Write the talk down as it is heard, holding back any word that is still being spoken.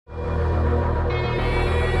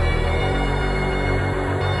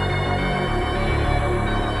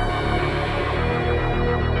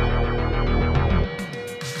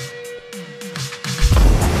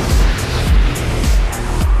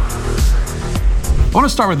I want to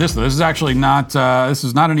start with this, though. This is actually not, this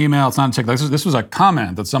is not an email, it's not a TikTok. This was a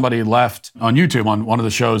comment that somebody left on YouTube on one of the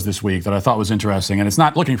shows this week that I thought was interesting. And it's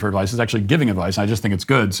not looking for advice, it's actually giving advice. I just think it's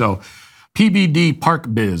good. So PBD Park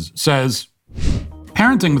Biz says,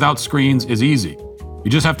 parenting without screens is easy. You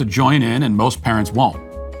just have to join in, and most parents won't.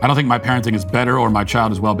 I don't think my parenting is better or my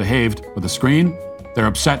child is well behaved with a screen. They're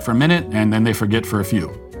upset for a minute and then they forget for a few.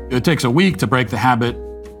 It takes a week to break the habit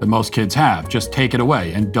that most kids have. Just take it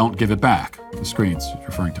away and don't give it back. The screens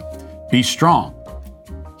referring to. Be strong.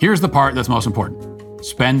 Here's the part that's most important.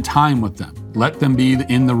 Spend time with them. Let them be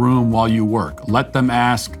in the room while you work. Let them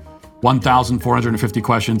ask 1,450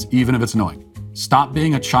 questions, even if it's annoying. Stop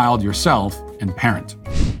being a child yourself and parent.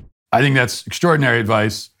 I think that's extraordinary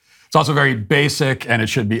advice. It's also very basic and it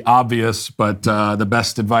should be obvious, but the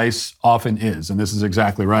best advice often is, and this is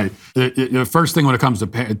exactly right. The first thing when it comes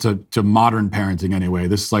to modern parenting anyway,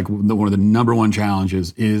 this is like one of the number one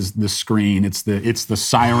challenges is the screen. It's the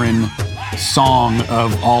siren song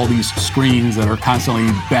of all these screens that are constantly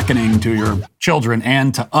beckoning to your children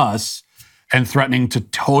and to us and threatening to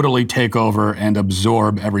totally take over and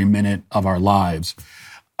absorb every minute of our lives.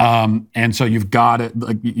 And so you've got to,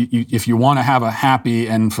 like, if you want to have a happy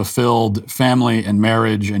and fulfilled family and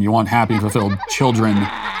marriage, and you want happy and fulfilled children,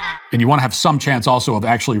 and you want to have some chance also of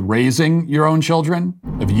actually raising your own children,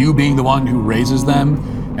 of you being the one who raises them,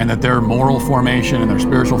 and that their moral formation and their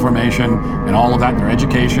spiritual formation and all of that, and their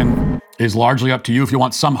education is largely up to you. If you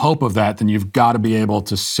want some hope of that, then you've got to be able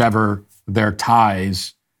to sever their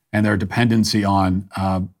ties and their dependency on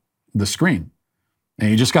the screen. And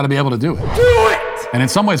you just got to be able to do it. And in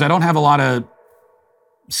some ways, I don't have a lot of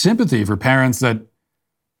sympathy for parents that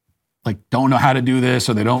like don't know how to do this,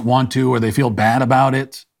 or they don't want to, or they feel bad about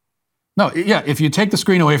it. No, yeah, if you take the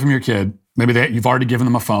screen away from your kid, maybe you've already given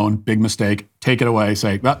them a phone, big mistake, take it away,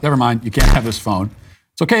 say, well, never mind, you can't have this phone.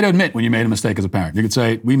 It's okay to admit when you made a mistake as a parent. You could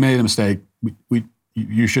say, we made a mistake,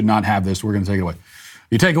 you should not have this, we're gonna take it away.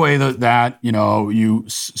 You take away that, you know, you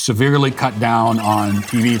severely cut down on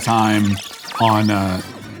TV time, on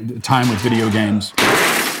time with video games.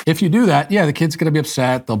 If you do that, yeah, the kid's gonna be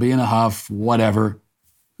upset, they'll be in a huff, whatever.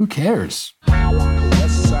 Who cares?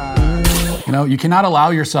 You know, you cannot allow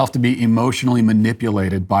yourself to be emotionally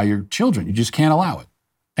manipulated by your children. You just can't allow it.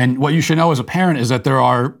 And what you should know as a parent is that there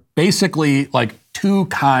are basically like two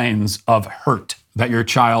kinds of hurt that your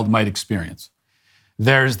child might experience.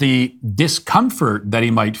 There's the discomfort that he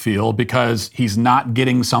might feel because he's not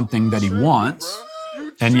getting something that he wants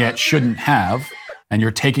and yet shouldn't have, and you're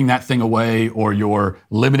taking that thing away, or you're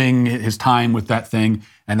limiting his time with that thing,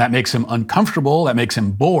 and that makes him uncomfortable, that makes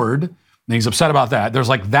him bored, and he's upset about that. There's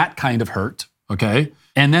like that kind of hurt, okay?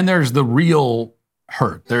 And then there's the real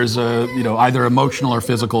hurt. There's either emotional or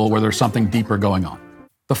physical, where there's something deeper going on.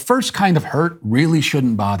 The first kind of hurt really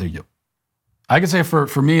shouldn't bother you. I can say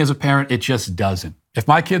for me as a parent, it just doesn't. If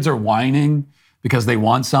my kids are whining because they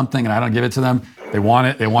want something and I don't give it to them, they want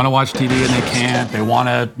it, they want to watch TV and they can't, they want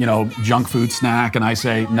a, junk food snack and I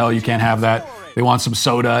say, no, you can't have that. They want some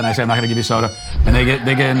soda and I say, I'm not going to give you soda. And they get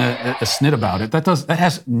in a snit about it. That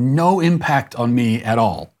has no impact on me at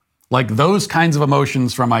all. Like those kinds of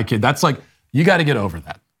emotions from my kid, that's like, you got to get over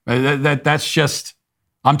that. That's just,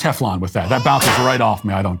 I'm Teflon with that. That bounces right off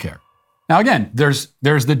me. I don't care. Now, again, there's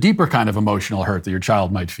the deeper kind of emotional hurt that your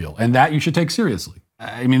child might feel, and that you should take seriously.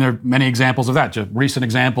 I mean, there are many examples of that. Just a recent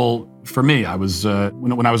example for me, I was,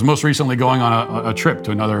 when I was most recently going on a trip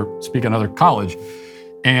to another college,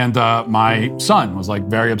 and my son was like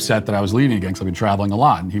very upset that I was leaving again because I've been traveling a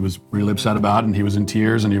lot, and he was really upset about it, and he was in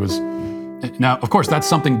tears, and he was, now, of course, that's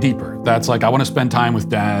something deeper. That's like, I want to spend time with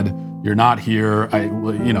Dad, you're not here,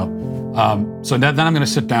 so then I'm going to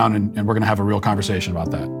sit down and we're going to have a real conversation about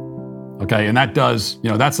that. Okay, and that does,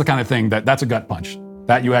 that's the kind of thing that's a gut punch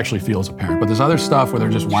that you actually feel as a parent. But there's other stuff where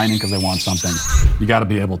they're just whining because they want something. You got to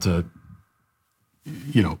be able to,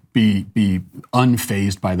 be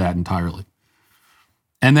unfazed by that entirely.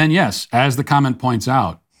 And then, yes, as the comment points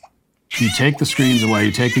out, you take the screens away,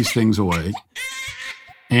 you take these things away,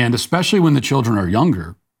 and especially when the children are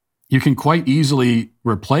younger, you can quite easily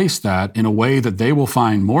replace that in a way that they will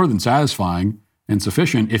find more than satisfying and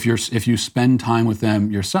sufficient if you spend time with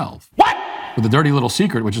them yourself. What? But the dirty little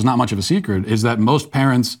secret, which is not much of a secret, is that most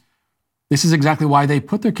parents, this is exactly why they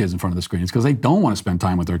put their kids in front of the screens, because they don't want to spend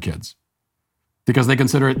time with their kids. Because they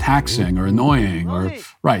consider it taxing or annoying, or,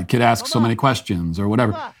 right, kid asks so many questions or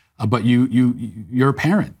whatever. But you're a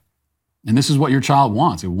parent, and this is what your child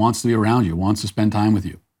wants. It wants to be around you, it wants to spend time with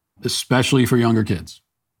you, especially for younger kids.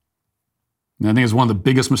 And I think it's one of the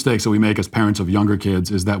biggest mistakes that we make as parents of younger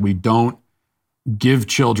kids is that we don't give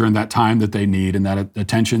children that time that they need and that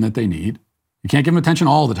attention that they need. You can't give them attention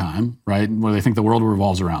all the time, right? Where they think the world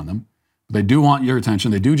revolves around them. But they do want your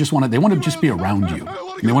attention. They do just want to, they want to just be around you.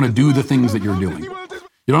 And they want to do the things that you're doing. You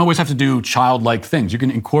don't always have to do childlike things. You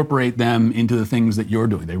can incorporate them into the things that you're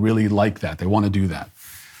doing. They really like that. They want to do that.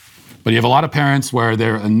 But you have a lot of parents where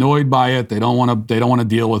they're annoyed by it. They don't want to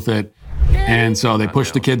deal with it. And so they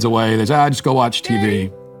push the kids away. They say, just go watch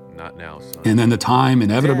TV. Not now, son. And then the time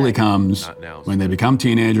inevitably comes when they become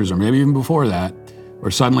teenagers, or maybe even before that,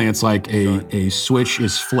 where suddenly it's like a switch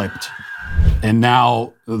is flipped. And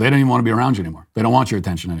now they don't even want to be around you anymore. They don't want your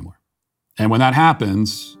attention anymore. And when that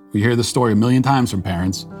happens, we hear this story a million times from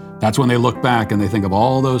parents. That's when they look back and they think of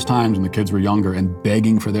all those times when the kids were younger and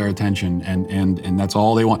begging for their attention, and that's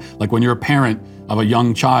all they want. Like when you're a parent of a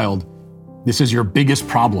young child, this is your biggest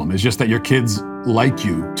problem. It's just that your kids like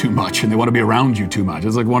you too much and they want to be around you too much.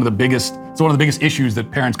 It's like one of the biggest issues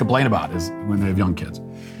that parents complain about is when they have young kids,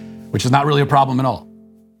 which is not really a problem at all.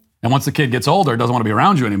 And once the kid gets older, doesn't want to be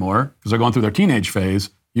around you anymore because they're going through their teenage phase,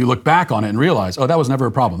 you look back on it and realize, oh, that was never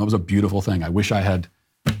a problem. That was a beautiful thing. I wish I'd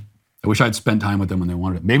spent time with them when they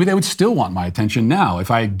wanted it. Maybe they would still want my attention now if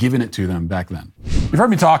I had given it to them back then. You've heard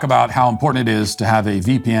me talk about how important it is to have a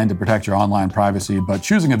VPN to protect your online privacy, but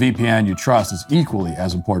choosing a VPN you trust is equally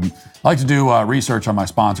as important. I like to do research on my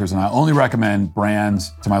sponsors, and I only recommend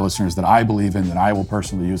brands to my listeners that I believe in, that I will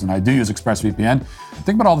personally use, and I do use ExpressVPN.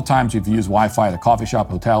 Think about all the times you've used Wi-Fi at a coffee shop,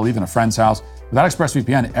 hotel, even a friend's house. Without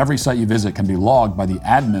ExpressVPN, every site you visit can be logged by the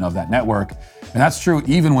admin of that network. And that's true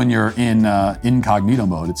even when you're in incognito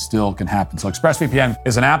mode, it still can happen. So ExpressVPN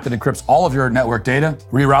is an app that encrypts all of your network data,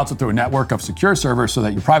 reroutes it through a network of secure servers so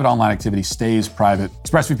that your private online activity stays private.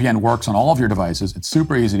 ExpressVPN works on all of your devices. It's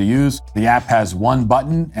super easy to use. The app has one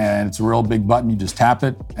button, and it's a real big button. You just tap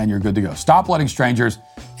it, and you're good to go. Stop letting strangers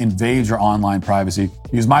invade your online privacy.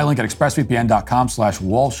 Use my link at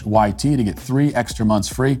expressvpn.com/WalshYT to get 3 extra months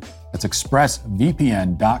free. That's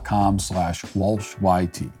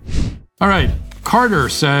expressvpn.com/WalshYT. All right, Carter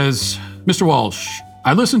says, Mr. Walsh,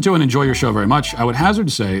 I listen to and enjoy your show very much. I would hazard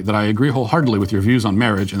to say that I agree wholeheartedly with your views on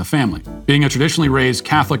marriage and the family. Being a traditionally raised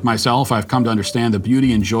Catholic myself, I've come to understand the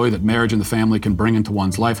beauty and joy that marriage and the family can bring into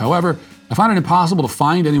one's life. However, I find it impossible to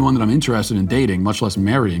find anyone that I'm interested in dating, much less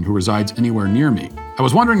marrying, who resides anywhere near me. I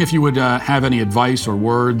was wondering if you would have any advice or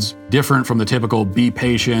words different from the typical be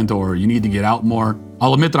patient or you need to get out more.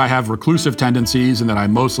 I'll admit that I have reclusive tendencies and that I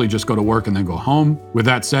mostly just go to work and then go home. With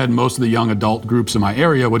that said, most of the young adult groups in my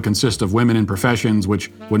area would consist of women in professions which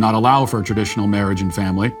would not allow for a traditional marriage and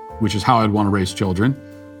family, which is how I'd want to raise children.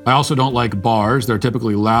 I also don't like bars. They're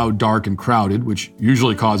typically loud, dark, and crowded, which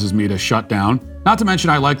usually causes me to shut down. Not to mention,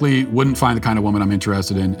 I likely wouldn't find the kind of woman I'm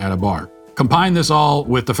interested in at a bar. Combine this all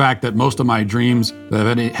with the fact that most of my dreams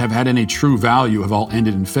that have had any true value have all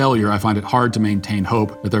ended in failure. I find it hard to maintain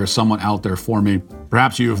hope that there is someone out there for me.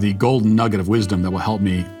 Perhaps you have the golden nugget of wisdom that will help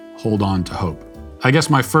me hold on to hope. I guess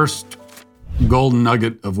my first golden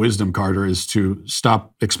nugget of wisdom, Carter, is to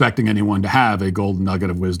stop expecting anyone to have a golden nugget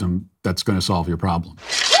of wisdom that's going to solve your problem.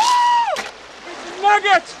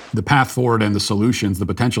 Nugget! The path forward and the solutions, the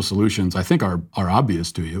potential solutions, I think are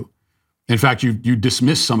obvious to you. In fact, you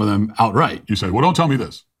dismiss some of them outright. You say, well, don't tell me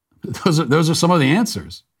this. Those are some of the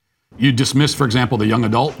answers. You dismiss, for example, the young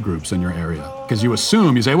adult groups in your area because you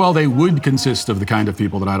say, well, they would consist of the kind of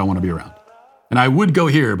people that I don't want to be around. And I would go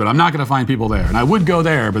here, but I'm not going to find people there. And I would go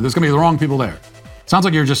there, but there's going to be the wrong people there. Sounds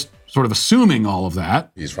like you're just sort of assuming all of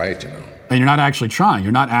that. He's right, And you're not actually trying.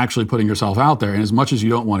 You're not actually putting yourself out there. And as much as you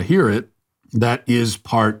don't want to hear it, that is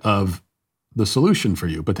part of the solution for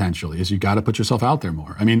you, potentially, is you got to put yourself out there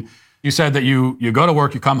more. I mean, you said that you go to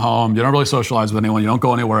work, you come home, you don't really socialize with anyone, you don't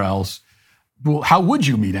go anywhere else. Well, how would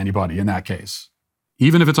you meet anybody in that case?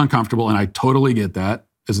 Even if it's uncomfortable, and I totally get that.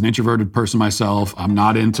 As an introverted person myself, I'm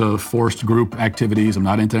not into forced group activities, I'm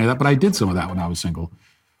not into any of that, but I did some of that when I was single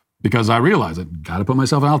because I realized I got to put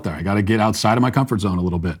myself out there. I got to get outside of my comfort zone a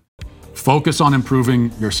little bit. Focus on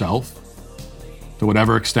improving yourself to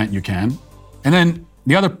whatever extent you can. And then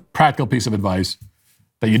the other practical piece of advice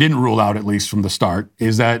that you didn't rule out, at least from the start,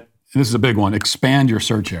 is that, and this is a big one, expand your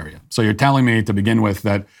search area. So you're telling me to begin with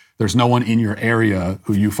that there's no one in your area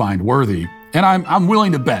who you find worthy. And I'm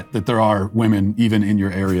willing to bet that there are women even in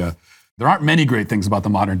your area. There aren't many great things about the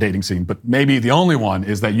modern dating scene, but maybe the only one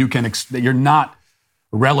is that that you're not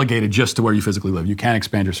relegated just to where you physically live. You can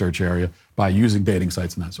expand your search area by using dating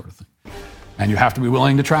sites and that sort of thing. And you have to be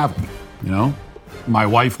willing to travel, My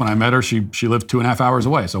wife, when I met her, she lived 2.5 hours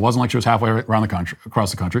away. So it wasn't like she was halfway around the country,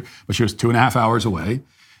 across the country, but she was 2.5 hours away.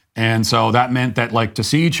 And so that meant that to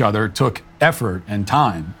see each other took effort and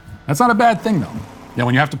time. That's not a bad thing though.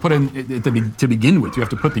 When you have to put in, to begin with, you have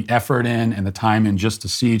to put the effort in and the time in just to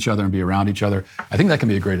see each other and be around each other. I think that can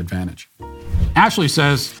be a great advantage. Ashley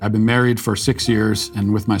says, I've been married for 6 years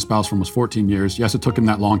and with my spouse for almost 14 years. Yes, it took him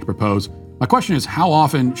that long to propose. My question is, how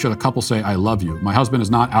often should a couple say, I love you? My husband is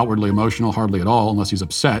not outwardly emotional, hardly at all, unless he's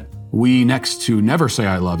upset. We next to never say,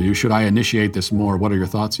 I love you. Should I initiate this more? What are your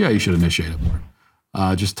thoughts? Yeah, you should initiate it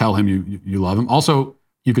more. Just tell him you love him. Also,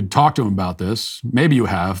 you could talk to him about this. Maybe you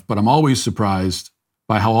have, but I'm always surprised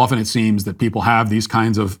by how often it seems that people have these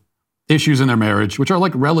kinds of issues in their marriage, which are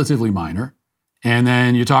like relatively minor. And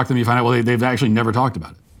then you talk to them, you find out, well, they've actually never talked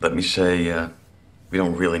about it. Let me say, we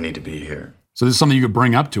don't really need to be here. So this is something you could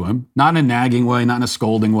bring up to him, not in a nagging way, not in a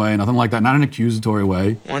scolding way, nothing like that, not in an accusatory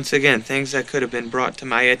way. Once again, things that could have been brought to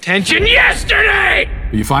my attention yesterday!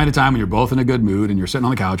 But you find a time when you're both in a good mood and you're sitting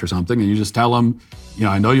on the couch or something, and you just tell him,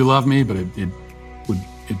 I know you love me, but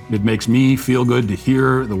it makes me feel good to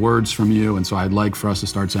hear the words from you, and so I'd like for us to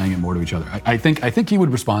start saying it more to each other. I think he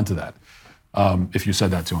would respond to that if you said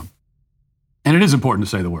that to him. And it is important to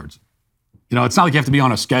say the words. It's not like you have to be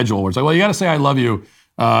on a schedule where it's like, well, you got to say I love you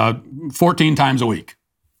 14 times a week.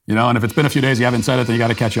 And if it's been a few days you haven't said it, then you got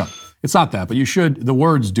to catch up. It's not that, but the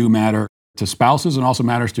words do matter to spouses and also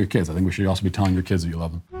matters to your kids. I think we should also be telling your kids that you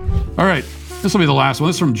love them. All right, this will be the last one.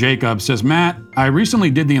 This is from Jacob. It says, Matt, I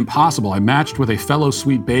recently did the impossible. I matched with a fellow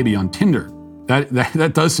sweet baby on Tinder.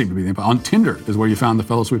 That does seem to be the impossible. On Tinder is where you found the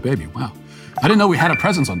fellow sweet baby. Wow. I didn't know we had a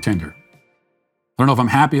presence on Tinder. I don't know if I'm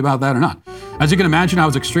happy about that or not. As you can imagine, I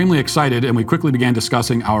was extremely excited, and we quickly began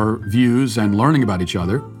discussing our views and learning about each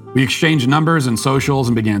other. We exchanged numbers and socials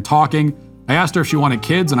and began talking. I asked her if she wanted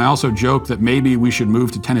kids, and I also joked that maybe we should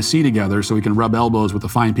move to Tennessee together so we can rub elbows with the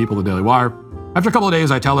fine people of the Daily Wire. After a couple of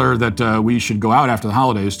days, I tell her that we should go out after the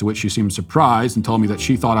holidays, to which she seemed surprised and told me that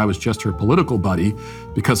she thought I was just her political buddy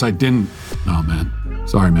because I didn't... Oh, man.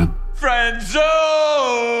 Sorry, man. Friend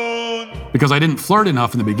zone! Because I didn't flirt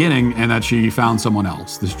enough in the beginning and that she found someone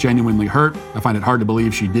else. This genuinely hurt. I find it hard to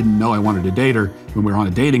believe she didn't know I wanted to date her when we were on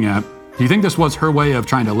a dating app. Do you think this was her way of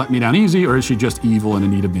trying to let me down easy, or is she just evil and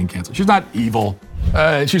in need of being canceled? She's not evil.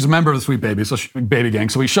 She's a member of the Sweet Baby, Baby Gang,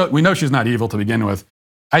 so we know she's not evil to begin with.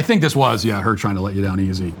 I think this was, her trying to let you down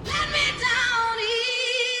easy. Let me down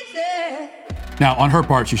easy. Now, on her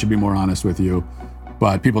part, she should be more honest with you,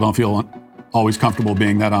 but people don't feel always comfortable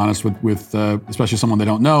being that honest with especially someone they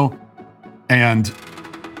don't know. And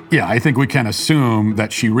yeah, I think we can assume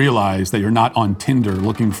that she realized that you're not on Tinder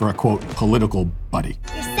looking for a, quote, political buddy.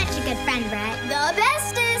 You're such a good friend, Brett. The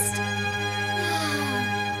bestest.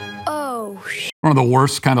 Oh, One of the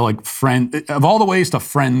worst kind of like of all the ways to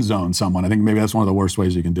friend zone someone, I think maybe that's one of the worst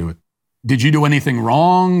ways you can do it. Did you do anything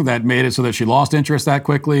wrong that made it so that she lost interest that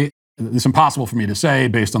quickly? It's impossible for me to say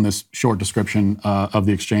based on this short description of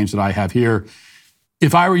the exchange that I have here.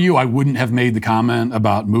 If I were you, I wouldn't have made the comment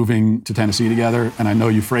about moving to Tennessee together, and I know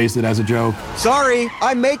you phrased it as a joke. Sorry,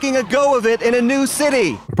 I'm making a go of it in a new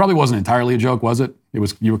city. It probably wasn't entirely a joke, was it?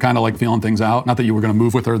 You were kind of like feeling things out. Not that you were going to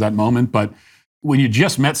move with her that moment, but when you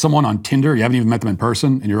just met someone on Tinder, you haven't even met them in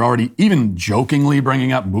person, and you're already even jokingly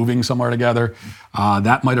bringing up moving somewhere together,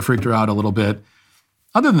 that might have freaked her out a little bit.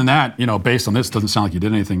 Other than that, based on this, it doesn't sound like you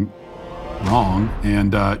did anything wrong,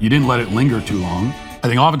 and you didn't let it linger too long. I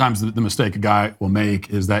think oftentimes the mistake a guy will make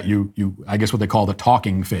is that you I guess what they call the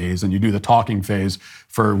talking phase, and you do the talking phase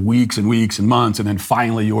for weeks and weeks and months, and then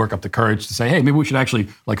finally you work up the courage to say, hey, maybe we should actually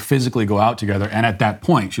like physically go out together. And at that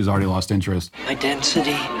point, she's already lost interest. My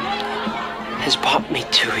density has brought me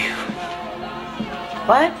to you.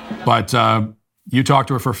 What? But you talked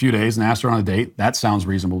to her for a few days and asked her on a date. That sounds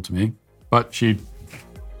reasonable to me. But she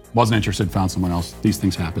wasn't interested, found someone else. These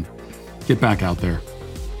things happen. Get back out there.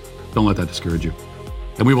 Don't let that discourage you.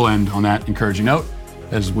 And we will end on that encouraging note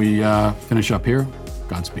as we finish up here.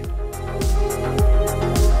 Godspeed.